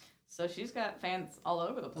page. So she's got fans all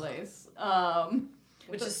over the place.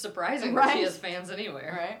 Which is surprising Right. that she has fans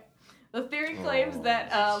anywhere. Right. The theory claims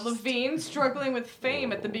that Levine, struggling with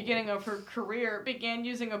fame at the beginning of her career, began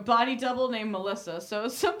using a body double named Melissa. So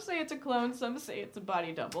some say it's a clone, some say it's a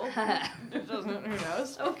body double. It doesn't. Who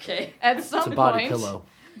knows? Okay. At some It's a body point, pillow.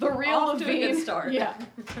 the real Off to a Levine. good start. Yeah.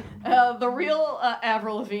 The real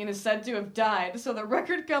Avril Lavigne is said to have died. So the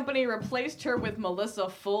record company replaced her with Melissa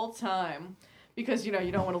full time. because you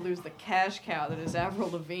don't want to lose the cash cow that is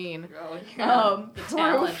Avril Lavigne. Oh, yeah. The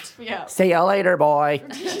talent. Proof, yeah. See you later, boy.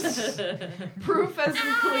 Proof has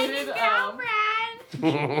included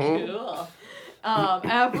Cool.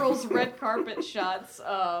 Avril's red carpet shots.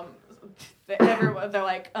 They're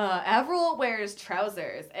like, Avril wears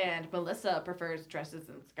trousers and Melissa prefers dresses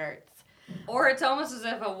and skirts. Or it's almost as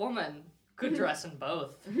if a woman could dress in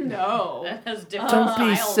both. No. It has different Don't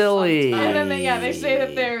be styles silly. sometimes. And then they say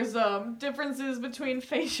that there's differences between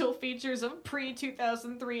facial features of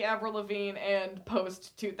pre-2003 Avril Lavigne and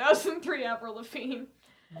post-2003 Avril Lavigne.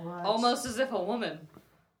 Almost as if a woman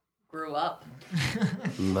grew up.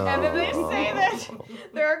 No. And then they say that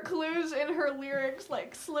there are clues in her lyrics,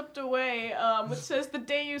 like slipped away, which says the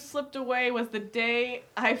day you slipped away was the day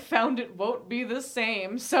I found it won't be the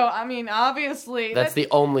same. So, I mean, obviously... That's the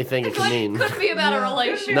only thing it could mean. Could be about a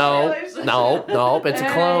relationship. No, it's a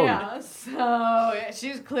clone. Yeah, so, yeah,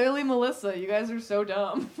 she's clearly Melissa. You guys are so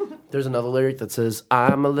dumb. There's another lyric that says,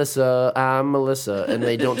 I'm Melissa, and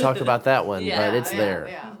they don't talk about that one, but it's there.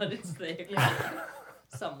 Yeah. But it's there.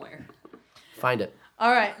 Somewhere. Find it.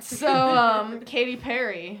 All right, so Katy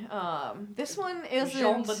Perry. This one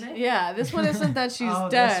isn't. This one isn't that she's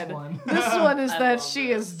dead. This one is that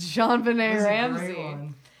she is Jean Benet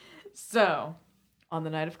Ramsey. So, on the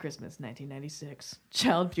night of Christmas, 1996,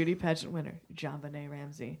 Child Beauty Pageant winner Jean Benet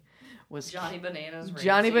Ramsey was Johnny Bananas Ramsey.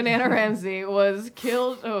 Johnny Banana Ramsey was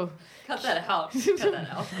killed. Oh, cut that out. Cut that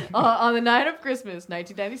out. On the night of Christmas,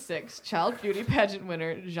 1996, Child Beauty Pageant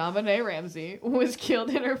winner Jean Benet Ramsey was killed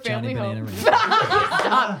in her family home.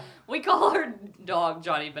 Stop. We call her dog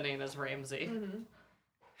Johnny Bananas Ramsey. Mm-hmm.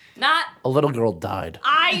 Not. A little girl died.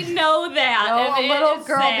 I know that. No, and a little it's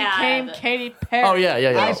girl sad. became Katy Perry. Oh,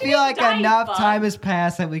 yeah. I feel like diaper. enough time has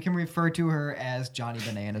passed that we can refer to her as Johnny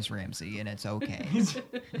Bananas Ramsey, and it's okay.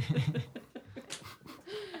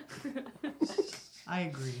 I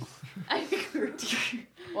agree. I agree.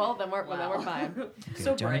 Well, then we're fine.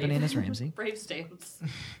 So Johnny brave. Bananas Ramsey. Brave stance.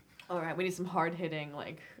 All right, we need some hard-hitting,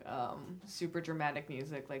 super dramatic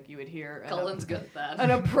music, like you would hear. Cullen's good at that.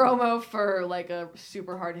 And a promo for like a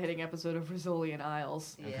super hard-hitting episode of Rizzoli and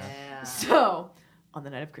Isles. Yeah. So, on the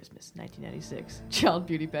night of Christmas, 1996, Child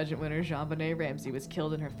Beauty Pageant winner Jean Benet Ramsey was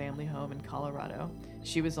killed in her family home in Colorado.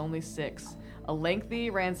 She was only 6. A lengthy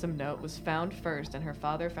ransom note was found first, and her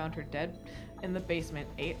father found her dead in the basement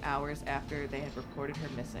 8 hours after they had reported her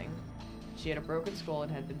missing. She had a broken skull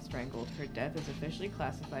and had been strangled. Her death is officially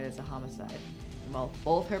classified as a homicide. And while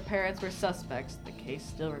both her parents were suspects, the case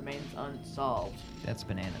still remains unsolved. That's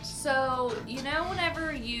bananas. So,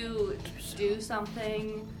 whenever you do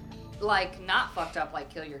something, not fucked up like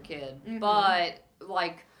kill your kid, but,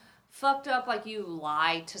 fucked up like you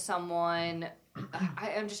lie to someone.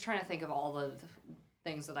 I'm just trying to think of all the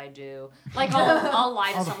things that I do. I'll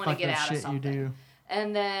lie to someone to get out of something. You do.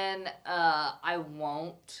 And then I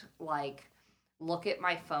won't, look at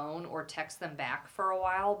my phone or text them back for a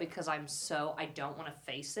while because I don't want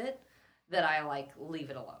to face it, that I, leave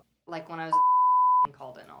it alone. Like when I was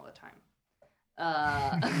called in all the time.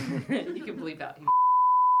 You can bleep out.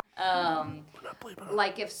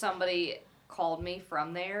 If somebody called me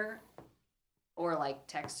from there or,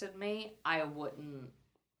 texted me, I wouldn't.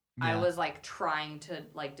 Yeah. I was, trying to,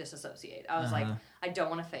 disassociate. I was I don't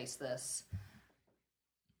want to face this.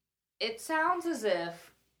 It sounds as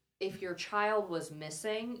if your child was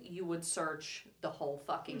missing, you would search the whole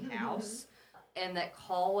fucking house. And that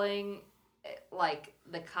calling,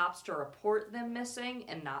 the cops to report them missing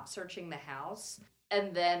and not searching the house.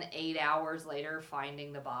 And then 8 hours later,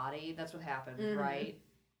 finding the body. That's what happened, right?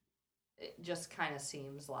 It just kind of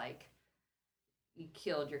seems like you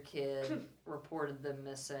killed your kid, reported them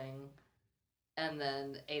missing. And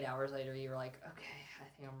then 8 hours later, you were like, okay, I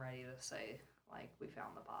think I'm ready to say, we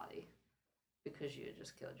found the body. Because you had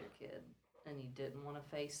just killed your kid and you didn't want to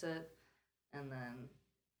face it, and then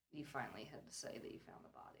you finally had to say that you found the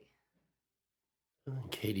body. And then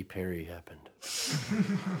Katy Perry happened.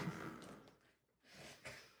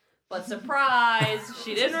 But surprise,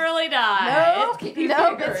 she didn't really die. Nope,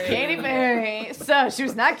 it's Katy Perry. So she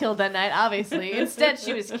was not killed that night, obviously. Instead,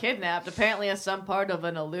 she was kidnapped, apparently as some part of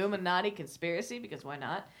an Illuminati conspiracy, because why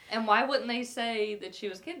not? And why wouldn't they say that she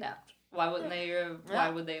was kidnapped? Why wouldn't they? Why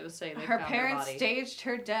would they say they her found parents her body? staged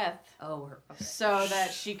her death? Oh, okay. So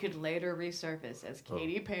that she could later resurface as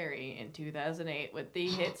Katy Perry in 2008 with the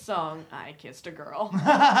hit song "I Kissed a Girl."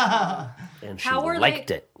 And she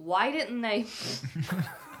liked it. Why didn't they?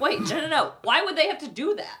 Wait, no. Why would they have to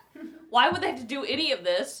do that? Why would they have to do any of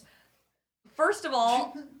this? First of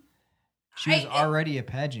all, She was already a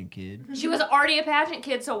pageant kid. She was already a pageant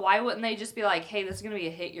kid, so why wouldn't they just be like, hey, this is going to be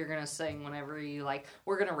a hit you're going to sing whenever you, like,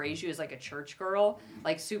 we're going to raise you as, like, a church girl,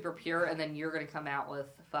 like, super pure, and then you're going to come out with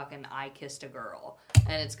fucking I Kissed a Girl,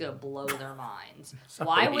 and it's going to blow their minds.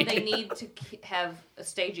 Why would they need to have a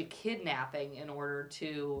stage of kidnapping in order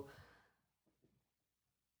to,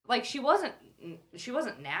 like, she wasn't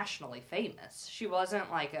nationally famous. She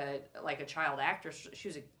wasn't, like a child actress. She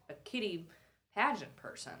was a kiddie pageant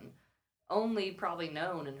person. Only probably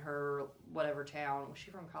known in her whatever town. Was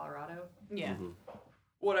she from Colorado? Yeah.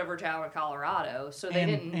 Whatever town in Colorado. So they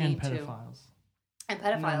didn't need pedophiles. to. And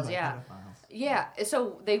pedophiles, yeah. Pedophiles. Yeah,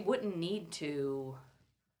 so they wouldn't need to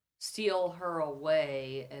steal her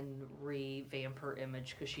away and revamp her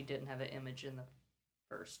image because she didn't have an image in the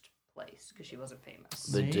first place because she wasn't famous.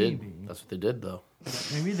 They did. That's what they did, though.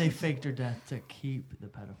 Maybe they faked her death to keep the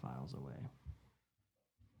pedophiles away.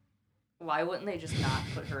 Why wouldn't they just not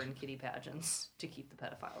put her in kiddie pageants to keep the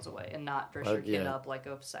pedophiles away and not dress her kid up like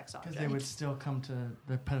a sex object? Because they would still come to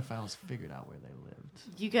the pedophiles figured out where they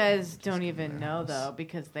lived. You guys don't even know though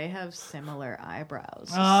because they have similar eyebrows.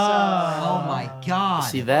 Oh my god!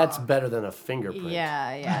 See, that's better than a fingerprint.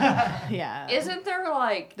 Yeah. Isn't there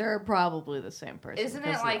like they're probably the same person? Isn't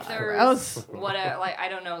it like there's whatever? Like I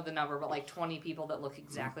don't know the number, but like 20 people that look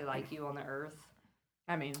exactly like you on the earth.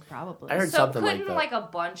 I mean, probably. I heard so something like couldn't that. like a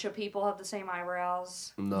bunch of people have the same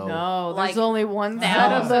eyebrows? No, Like, there's only one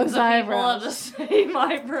set of those thousands of people eyebrows. have the same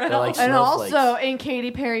eyebrows. They're like And snowflakes. also in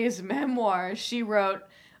Katy Perry's memoir, she wrote,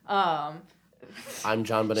 I'm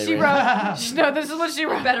John Bonet. she wrote, no, this is what she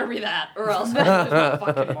wrote. Better be that, or else there's no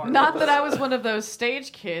fucking more. Not that I was one of those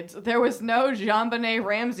stage kids. There was no JonBenet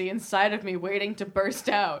Ramsey inside of me waiting to burst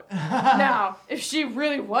out. Now, if she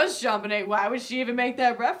really was JonBenet, why would she even make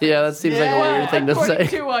that reference? Yeah, that seems like a weird thing to According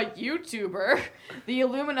say. to a YouTuber, the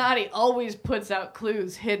Illuminati always puts out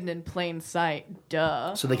clues hidden in plain sight.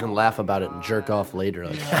 Duh. So they can laugh about it and jerk off later.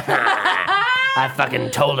 Like, I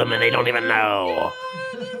fucking told them and they don't even know.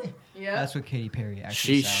 Yeah. That's what Katy Perry actually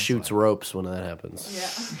She sounds shoots ropes when that happens.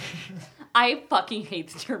 Yeah. I fucking hate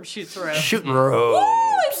the term shoots ropes. Shooting ropes.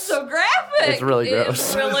 Woo, it's so graphic. It's really gross.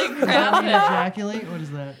 It's really graphic. Ejaculate? What is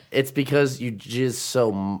that? It's because you jizz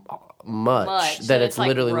so much so that it's, it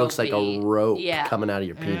like, looks like ropey. a rope Yeah. coming out of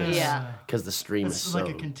your penis. Yeah. Because the stream It's is like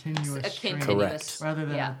so a continuous A stream. continuous. Correct. Rather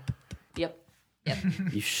than Yeah. Yep.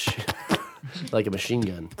 You should. Like a machine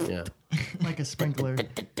gun. Yeah. like a sprinkler.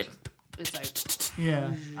 It's like,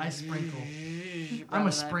 Yeah, I sprinkle. I'm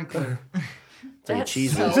a sprinkler. It's like a that's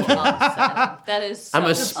cheese so whiz. upsetting. That is so I'm a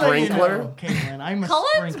Just so you sprinkler. know, Caitlin, I'm a Cullen's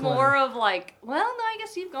sprinkler. more of like, well, no, I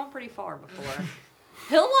guess you've gone pretty far before.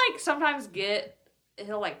 He'll like sometimes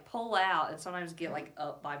he'll like pull out and sometimes get like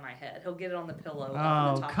up by my head. He'll get it on the pillow. up on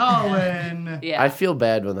Oh, the top. Colin. Yeah. I feel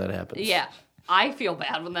bad when that happens. Yeah. I feel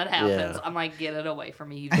bad when that happens. Yeah. I'm like, get it away from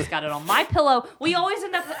me. You just got it on my pillow. We always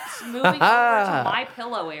end up moving over to my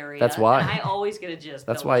pillow area. That's why. And I always get a jizz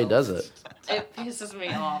That's pillow. why he does it. It pisses me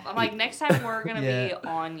off. I'm like, next time we're going to be Yeah.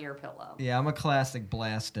 on your pillow. Yeah, I'm a classic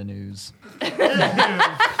blasta news. God damn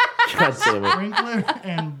it. Sprinkler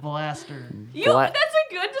and blaster. That's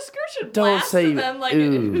a good description. Don't Blast say and then, like,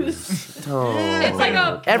 ooze. Don't. It's like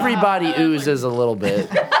a... Everybody oozes a little bit.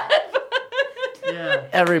 Yeah.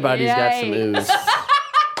 Everybody's got some ooze.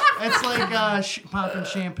 It's like popping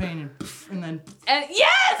champagne and then. And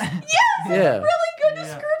yes! Yes! Yeah. That's a really good Yeah.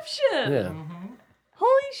 description. Yeah.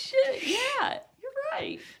 Holy shit. Yeah. You're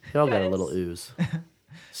right. Y'all got a little ooze.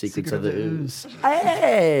 Secrets of the ooze. ooze.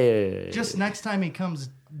 Hey! Just next time he comes,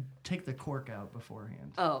 take the cork out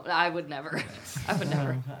beforehand. Oh, I would never. I would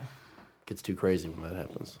never. Gets too crazy when that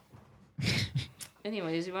happens.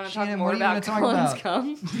 Anyways, you want to talk Shannon, more what are you about gonna Cullen's talk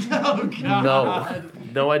cum? Oh, God.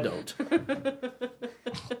 No. No, I don't.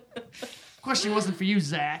 Question wasn't for you,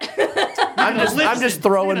 Zach. I'm just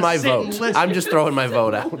throwing my sit and vote. listen. I'm just throwing my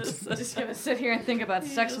vote out. Just gonna sit here and think about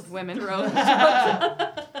sex with women.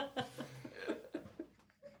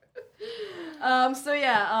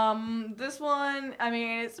 This one, I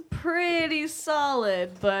mean, it's pretty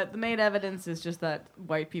solid, but the main evidence is just that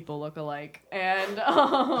white people look alike, and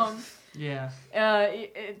Yeah.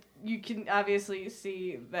 you can obviously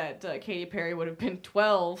see that Katy Perry would have been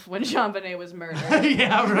 12 when JonBenet was murdered.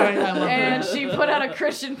 Yeah, right. I love And that. she put out a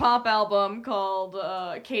Christian pop album called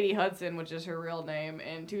Katie Hudson, which is her real name,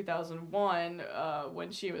 in 2001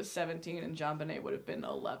 when she was 17 and JonBenet would have been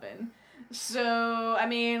 11. So, I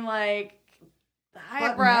mean, like, the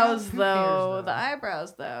eyebrows, though. The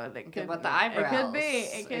eyebrows, though. They could, But the eyebrows.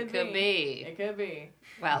 It could be. It could be.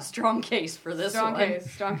 Wow, strong case for this Strong one.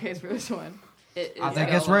 case. Strong case for this one. I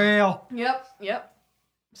think it's real. Yep.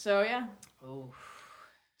 So, yeah. Ooh.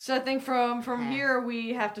 So I think from here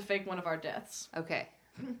we have to fake one of our deaths. Okay.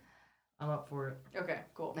 I'm up for it. Okay,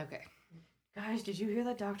 cool. Okay. Guys, did you hear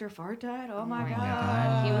that Dr. Fart died? Oh my god.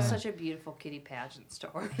 God. He was such a beautiful kitty pageant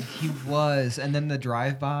story. He was, and then the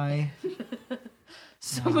drive-by.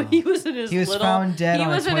 He was in his He was little, found dead he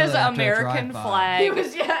on a was in toilet his after a American drive-by.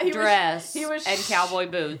 flag dress he was and cowboy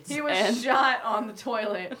boots. He was and shot on the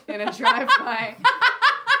toilet in a drive-by.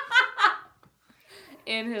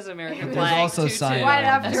 in his American There's flag. also tutu cyanide. Right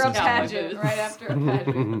after a and cowboy pageant. boots. Right after a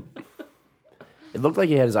pageant. It looked like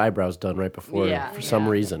he had his eyebrows done right before Yeah. for some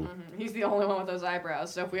reason. He's the only one with those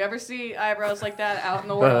eyebrows. So if we ever see eyebrows like that out in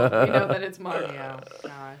the world, we know that it's Mark. Yeah.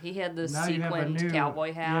 He had the Now you have a sequined new cowboy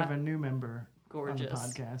You hat. have a new member Gorgeous. on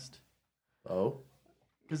the podcast. Oh?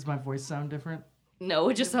 Does my voice sound different? No,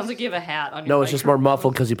 it just sounds like you have a hat on your No, it's just more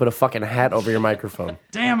muffled because you put a fucking hat over your microphone.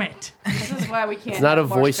 Damn it! This is why we can't. It's not a have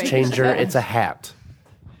Mark voice fake changer, his it's a hat.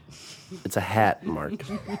 It's a hat, Mark.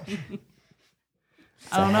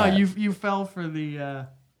 I don't know. You fell for the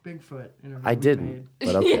Bigfoot interview. I didn't.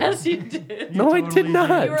 But okay. Yes, you did. No, I did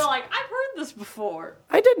not. You were like, I've heard this before.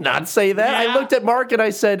 I did not say that. I looked at Mark and I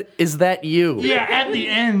said, "Is that you?" Yeah, at the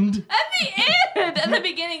end. At the end, at the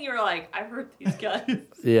beginning, you were like, I've heard these guys.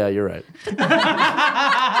 Yeah, you're right.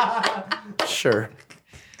 Sure.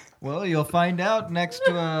 Well, you'll find out next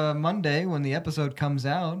Monday when the episode comes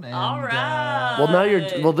out. And, All right. Well, now you're.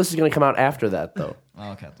 Well, this is going to come out after that, though.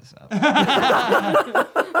 I'll cut this out.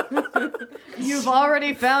 You've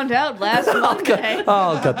already found out last Monday.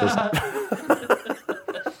 I'll cut this.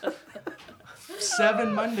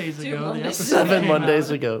 7 Mondays ago. The episode 7 came Mondays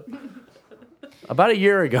out. ago. About a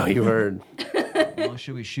year ago, you heard. Well,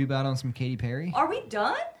 should we shoot out on some Katy Perry? Are we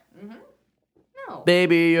done? No.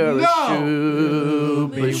 Baby, you're No. a shoe.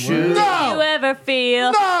 Baby, shoe. Do you ever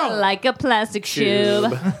feel like a plastic Shoob.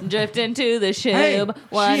 shoob? Drift into the Hey, shoob,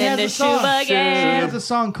 wanting she has to a song. shoob She again. has a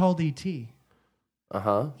song called E.T.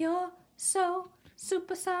 Uh-huh. You're so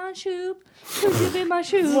super sign shoob. Could you be my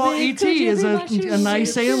shoob? Well, bitch? E.T. Could you is be a my shoob?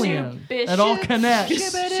 nice Shoob, alien. bitch. It all Shoob, connects.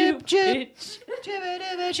 shoob, bitch.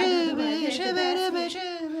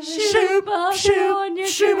 Shoop, on your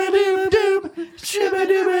shooba-doob-doob,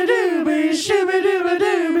 shooba-dooba-dooby,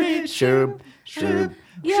 shooba-dooba-dooby. Shoop. Shoop.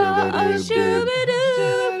 You're a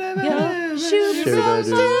shooba-doob. You're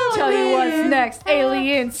Shooba-doob. Tell you what's next.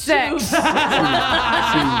 Alien sex. Then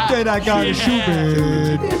I got a shoe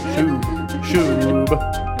bed. Shoob.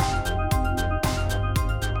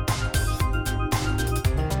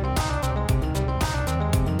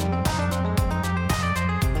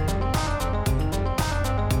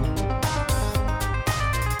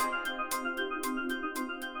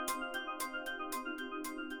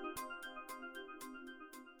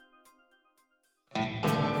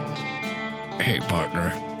 Hey,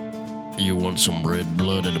 partner. You want some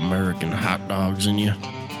red-blooded American hot dogs in you?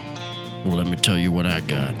 Well, let me tell you what I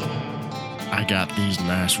got. I got these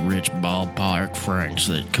nice, rich ballpark franks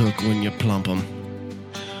that cook when you plump them.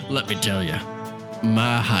 Let me tell you,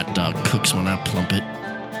 my hot dog cooks when I plump it,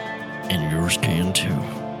 and yours can too.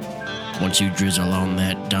 Once you drizzle on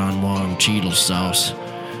that Don Juan Cheeto sauce,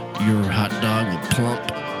 your hot dog will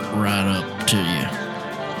plump right up to you.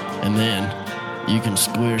 And then you can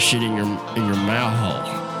squish it in your mouth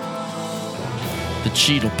hole. The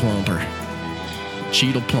Cheeto Plumper.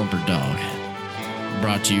 Cheeto Plumper Dog.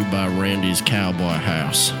 Brought to you by Randy's Cowboy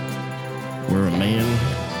House, where a man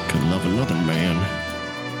could love another man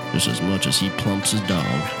just as much as he plumps his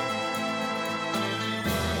dog.